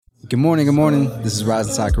Good morning, good morning. This is Rise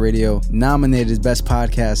and Talk Radio, nominated as Best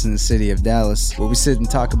Podcast in the city of Dallas, where we sit and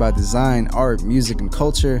talk about design, art, music, and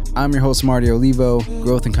culture. I'm your host, Marty Olivo,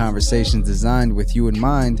 growth and conversations designed with you in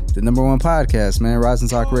mind. The number one podcast, man, Rise and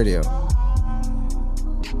Talk Radio.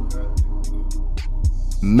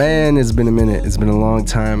 Man, it's been a minute. It's been a long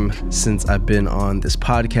time since I've been on this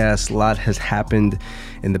podcast. A lot has happened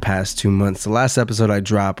in the past 2 months. The last episode I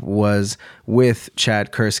dropped was with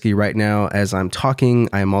Chad Kursky. Right now, as I'm talking,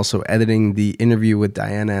 I am also editing the interview with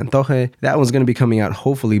Diana Antoje. That one's going to be coming out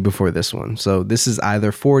hopefully before this one. So this is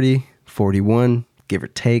either 40, 41, give or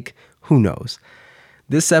take. Who knows?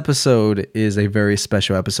 This episode is a very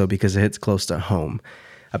special episode because it hits close to home.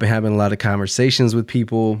 I've been having a lot of conversations with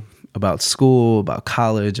people about school, about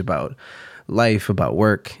college, about life, about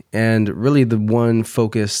work. And really the one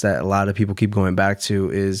focus that a lot of people keep going back to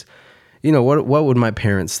is, you know, what would my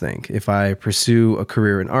parents think if I pursue a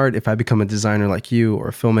career in art, if I become a designer like you or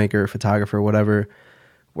a filmmaker, photographer, whatever,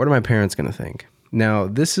 what are my parents going to think? Now,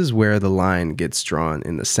 this is where the line gets drawn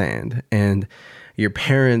in the sand. And your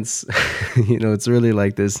parents, you know, it's really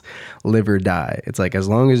like this live or die. It's like, as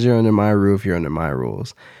long as you're under my roof, you're under my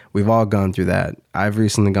rules. We've all gone through that. I've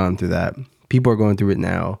recently gone through that. People are going through it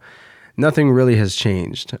now. Nothing really has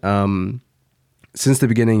changed. Since the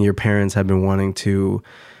beginning, your parents have been wanting to,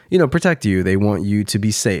 you know, protect you. They want you to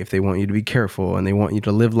be safe. They want you to be careful, and they want you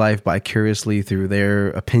to live life vicariously through their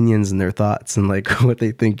opinions and their thoughts and like what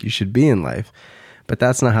they think you should be in life. But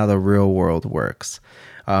that's not how the real world works.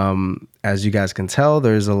 As you guys can tell,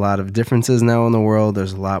 there's a lot of differences now in the world.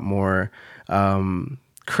 There's a lot more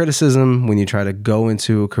criticism when you try to go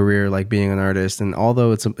into a career like being an artist. And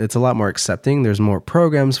although it's a lot more accepting, there's more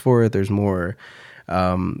programs for it. There's more,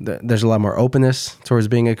 there's a lot more openness towards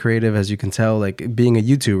being a creative, as you can tell. Like being a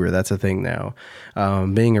YouTuber, that's a thing now.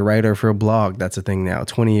 Being a writer for a blog, that's a thing now.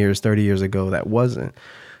 20 years, 30 years ago, that wasn't.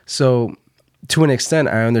 So to an extent,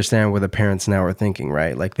 I understand where the parents now are thinking,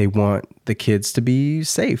 right? Like they want the kids to be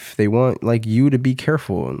safe. They want like you to be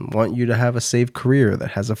careful and want you to have a safe career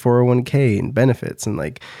that has a 401k and benefits. And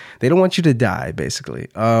like, they don't want you to die, basically.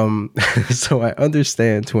 So I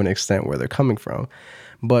understand to an extent where they're coming from,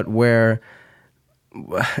 but where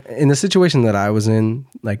in the situation that I was in,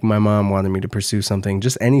 like my mom wanted me to pursue something,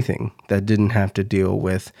 just anything that didn't have to deal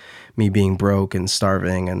with me being broke and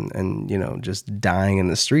starving and you know, just dying in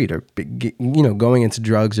the street or, you know, going into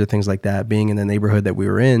drugs or things like that, being in the neighborhood that we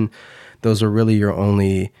were in. Those were really your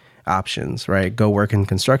only options, right? Go work in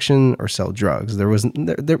construction or sell drugs. There wasn't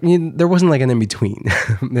like an in-between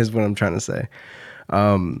is what I'm trying to say.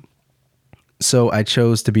 So I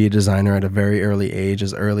chose to be a designer at a very early age,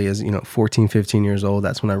 as early as, you know, 14, 15 years old.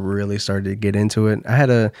 That's when I really started to get into it. I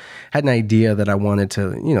had an idea that I wanted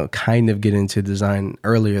to, you know, kind of get into design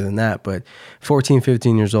earlier than that. But 14,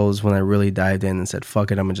 15 years old is when I really dived in and said,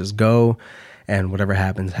 fuck it, I'm going to just go and whatever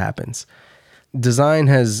happens, happens. Design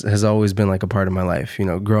has always been like a part of my life. You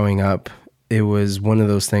know, growing up, it was one of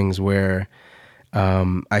those things where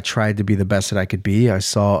I tried to be the best that I could be. I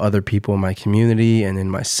saw other people in my community and in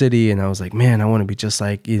my city, and I was like, man, I want to be just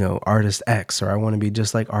like, you know, artist X, or I want to be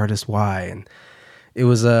just like artist Y. And it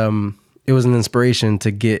was an inspiration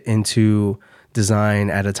to get into design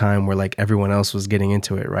at a time where like everyone else was getting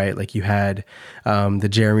into it, right? Like you had the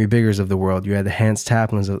Jeremy Biggers of the world, you had the Hans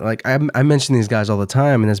Taplins. Like I mention these guys all the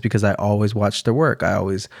time, and that's because I always watched their work. I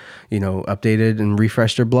always, you know, updated and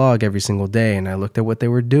refreshed their blog every single day, and I looked at what they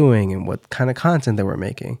were doing and what kind of content they were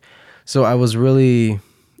making. So I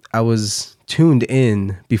was tuned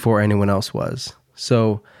in before anyone else was.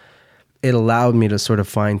 So it allowed me to sort of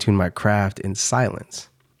fine tune my craft in silence.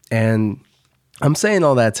 And I'm saying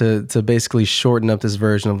all that to basically shorten up this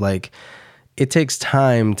version of like, it takes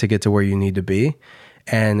time to get to where you need to be.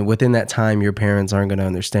 And within that time, your parents aren't going to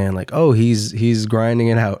understand like, oh, he's grinding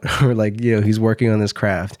it out or like, you know, he's working on this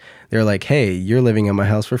craft. They're like, hey, you're living at my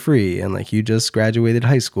house for free. And like, you just graduated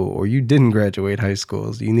high school or you didn't graduate high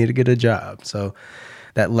school. So you need to get a job. So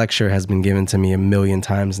that lecture has been given to me 1.5 million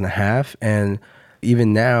times. And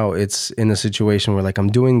even now it's in a situation where like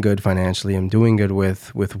I'm doing good financially. I'm doing good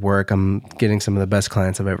with work. I'm getting some of the best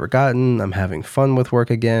clients I've ever gotten. I'm having fun with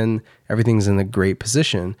work again. Everything's in a great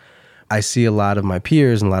position. I see a lot of my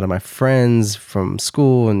peers and a lot of my friends from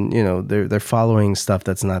school and, you know, they're following stuff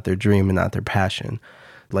that's not their dream and not their passion.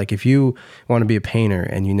 Like if you want to be a painter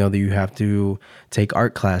and you know that you have to take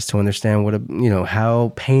art class to understand what,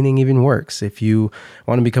 how painting even works. If you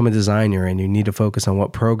want to become a designer and you need to focus on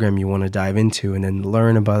what program you want to dive into and then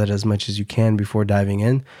learn about it as much as you can before diving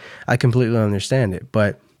in, I completely understand it.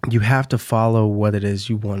 But you have to follow what it is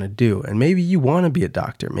you want to do. And maybe you want to be a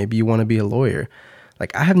doctor. Maybe you want to be a lawyer.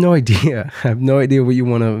 Like, I have no idea. I have no idea what you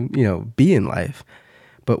want to, be in life.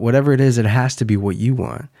 But whatever it is, it has to be what you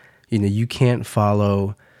want. You can't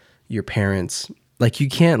follow your parents. Like, you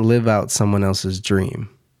can't live out someone else's dream.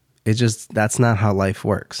 That's not how life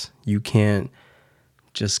works. You can't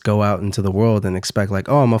just go out into the world and expect like,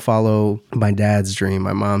 oh, I'm gonna follow my dad's dream,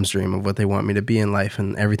 my mom's dream of what they want me to be in life,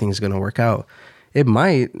 and everything's gonna work out. It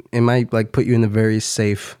might like put you in a very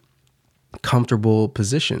safe, comfortable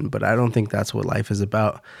position, but I don't think that's what life is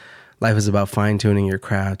about. Life is about fine-tuning your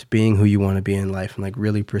craft, being who you want to be in life, and like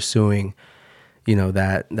really pursuing,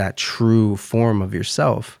 that true form of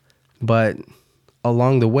yourself. But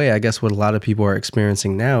along the way, I guess what a lot of people are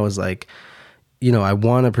experiencing now is like, I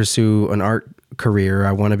want to pursue an art career.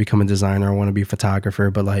 I want to become a designer. I want to be a photographer.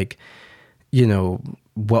 But like,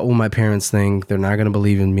 what will my parents think? They're not going to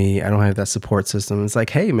believe in me. I don't have that support system. It's like,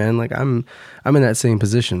 hey man, like I'm in that same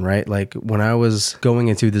position, right? Like when I was going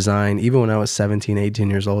into design, even when I was 17, 18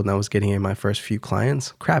 years old and I was getting in my first few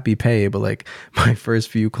clients, crappy pay, but like my first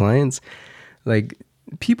few clients, like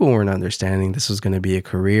people weren't understanding this was going to be a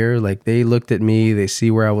career. Like they looked at me, they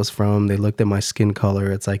see where I was from, they looked at my skin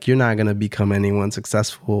color. It's like, you're not going to become anyone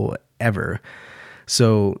successful ever.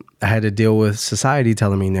 So I had to deal with society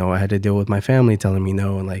telling me no. I had to deal with my family telling me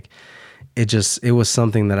no. And like, it was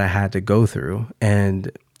something that I had to go through.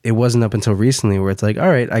 And it wasn't up until recently where it's like, all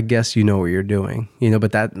right, I guess you know what you're doing,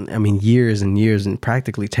 but years and years and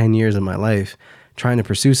practically 10 years of my life trying to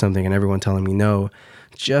pursue something and everyone telling me no,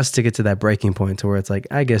 just to get to that breaking point to where it's like,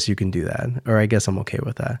 I guess you can do that, or I guess I'm okay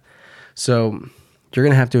with that. So you're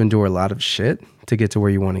going to have to endure a lot of shit to get to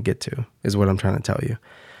where you want to get to, is what I'm trying to tell you.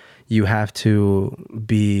 You have to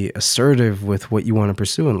be assertive with what you want to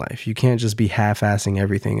pursue in life. You can't just be half-assing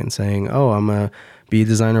everything and saying, oh, I'm going to be a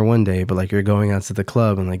designer one day, but like you're going out to the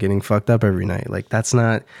club and like getting fucked up every night. Like that's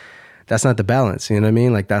not the balance. You know what I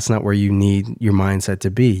mean? Like that's not where you need your mindset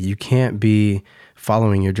to be. You can't be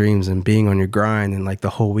following your dreams and being on your grind and like the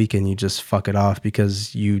whole weekend you just fuck it off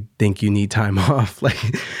because you think you need time off. Like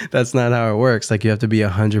that's not how it works. Like you have to be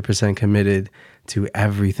 100% committed to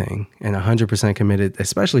everything and 100% committed,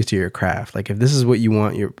 especially to your craft. Like if this is what you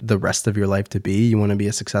want the rest of your life to be, you want to be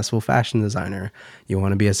a successful fashion designer, you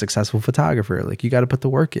want to be a successful photographer, like you got to put the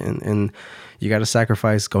work in, and you got to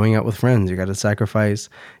sacrifice going out with friends. You got to sacrifice,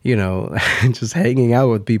 just hanging out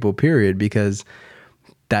with people, period, because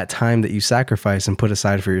that time that you sacrifice and put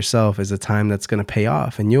aside for yourself is a time that's going to pay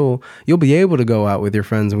off. And you'll be able to go out with your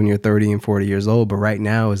friends when you're 30 and 40 years old. But right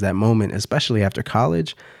now is that moment, especially after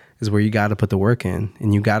college, is where you got to put the work in,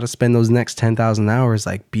 and you got to spend those next 10,000 hours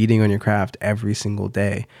like beating on your craft every single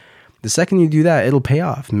day. The second you do that, it'll pay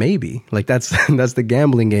off. Maybe like that's the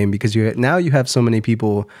gambling game, because you have so many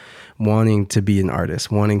people wanting to be an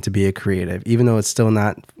artist, wanting to be a creative, even though it's still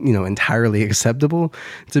not, entirely acceptable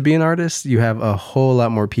to be an artist. You have a whole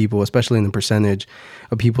lot more people, especially in the percentage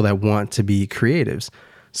of people that want to be creatives.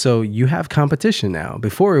 So you have competition now.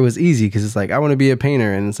 Before it was easy because it's like, I want to be a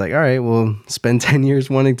painter. And it's like, all right, well, spend 10 years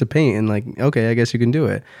wanting to paint. And like, okay, I guess you can do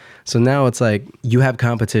it. So now it's like you have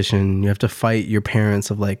competition. You have to fight your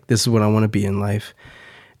parents of like, this is what I want to be in life.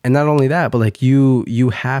 And not only that, but like you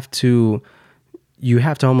have to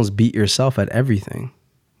almost beat yourself at everything.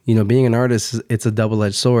 Being an artist, it's a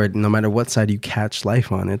double-edged sword. No matter what side you catch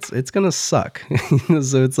life on, it's going to suck.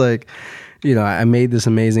 So it's like, I made this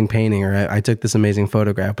amazing painting, or I took this amazing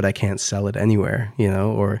photograph, but I can't sell it anywhere,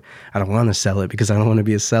 or I don't want to sell it because I don't want to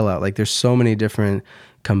be a sellout. Like there's so many different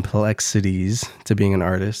complexities to being an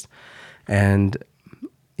artist. And,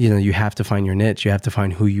 you have to find your niche. You have to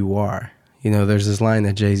find who you are. There's this line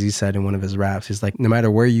that Jay-Z said in one of his raps. He's like, no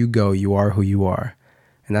matter where you go, you are who you are.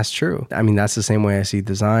 And that's true. I mean, that's the same way I see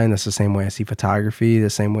design. That's the same way I see photography. The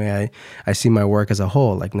same way I see my work as a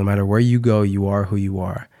whole. Like no matter where you go, you are who you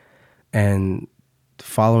are. And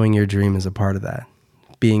following your dream is a part of that.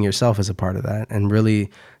 Being yourself is a part of that. And really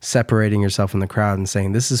separating yourself from the crowd and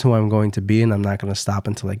saying, this is who I'm going to be and I'm not going to stop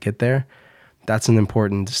until I get there. That's an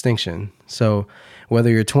important distinction. So whether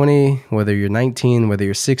you're 20, whether you're 19, whether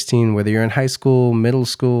you're 16, whether you're in high school, middle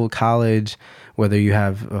school, college, whether you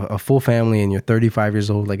have a full family and you're 35 years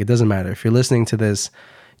old, like it doesn't matter. If you're listening to this,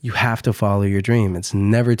 you have to follow your dream. It's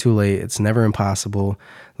never too late. It's never impossible.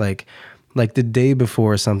 Like the day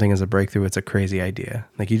before something is a breakthrough, it's a crazy idea.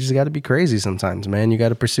 Like you just got to be crazy sometimes, man. You got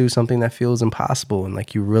to pursue something that feels impossible. And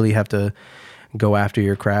like you really have to go after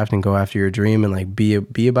your craft and go after your dream and like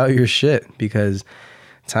be about your shit, because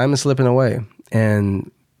time is slipping away. And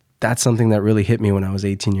that's something that really hit me when I was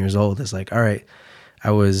 18 years old. It's like, all right, I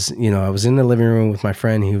was in the living room with my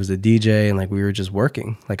friend. He was a DJ, and like we were just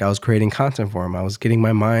working. Like I was creating content for him. I was getting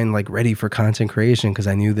my mind like ready for content creation because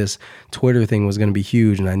I knew this Twitter thing was going to be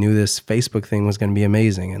huge, and I knew this Facebook thing was going to be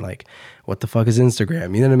amazing. And like, what the fuck is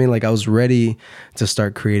Instagram? You know what I mean? Like I was ready to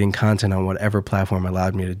start creating content on whatever platform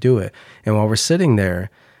allowed me to do it. And while we're sitting there,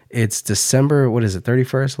 it's December,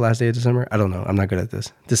 31st, last day of December? I don't know. I'm not good at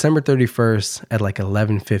this. December 31st at like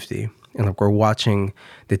 11:50. And like we're watching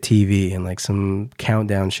the TV and like some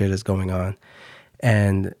countdown shit is going on.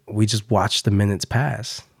 And we just watch the minutes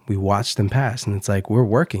pass. We watch them pass. And it's like, we're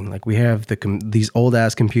working. Like we have these old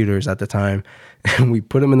ass computers at the time. And we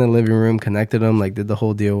put them in the living room, connected them, like did the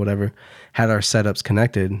whole deal, whatever. Had our setups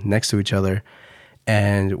connected next to each other.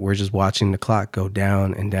 And we're just watching the clock go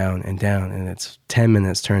down and down and down. And it's 10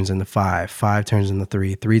 minutes turns into 5, 5 turns into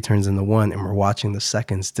 3, 3 turns into 1. And we're watching the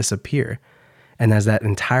seconds disappear. And as that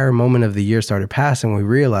entire moment of the year started passing, we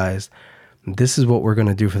realized this is what we're going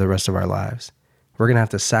to do for the rest of our lives. We're going to have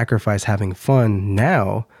to sacrifice having fun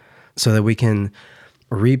now so that we can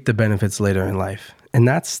reap the benefits later in life. And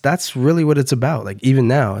that's really what it's about. Like even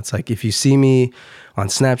now, it's like if you see me on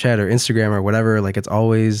Snapchat or Instagram or whatever, like it's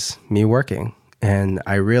always me working. And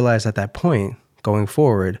I realized at that point going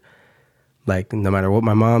forward, like no matter what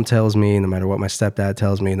my mom tells me, no matter what my stepdad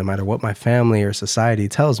tells me, no matter what my family or society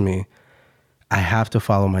tells me, I have to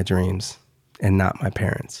follow my dreams and not my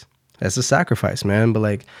parents. That's a sacrifice, man. But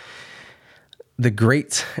like the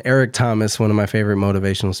great Eric Thomas, one of my favorite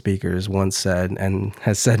motivational speakers, once said, and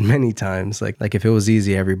has said many times, like if it was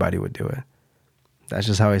easy, everybody would do it. That's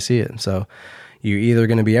just how I see it. So you're either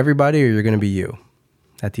going to be everybody or you're going to be you.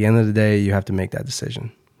 At the end of the day, you have to make that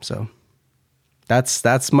decision. So that's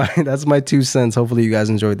my 2 cents. Hopefully you guys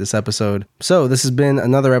enjoyed this episode. So this has been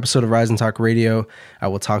another episode of Rise and Talk Radio. I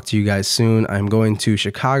will talk to you guys soon. I'm going to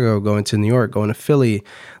Chicago, going to New York, going to Philly.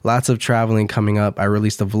 Lots of traveling coming up. I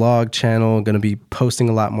released a vlog channel. Going to be posting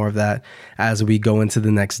a lot more of that as we go into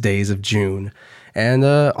the next days of June. And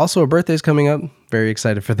also a birthday is coming up. Very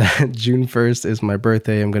excited for that. June 1st is my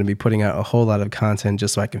birthday. I'm going to be putting out a whole lot of content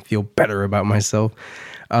just so I can feel better about myself.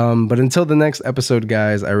 But until the next episode,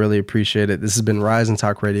 guys, I really appreciate it. This has been Rise and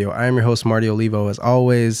Talk Radio. I am your host, Marty Olivo. As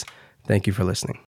always, thank you for listening.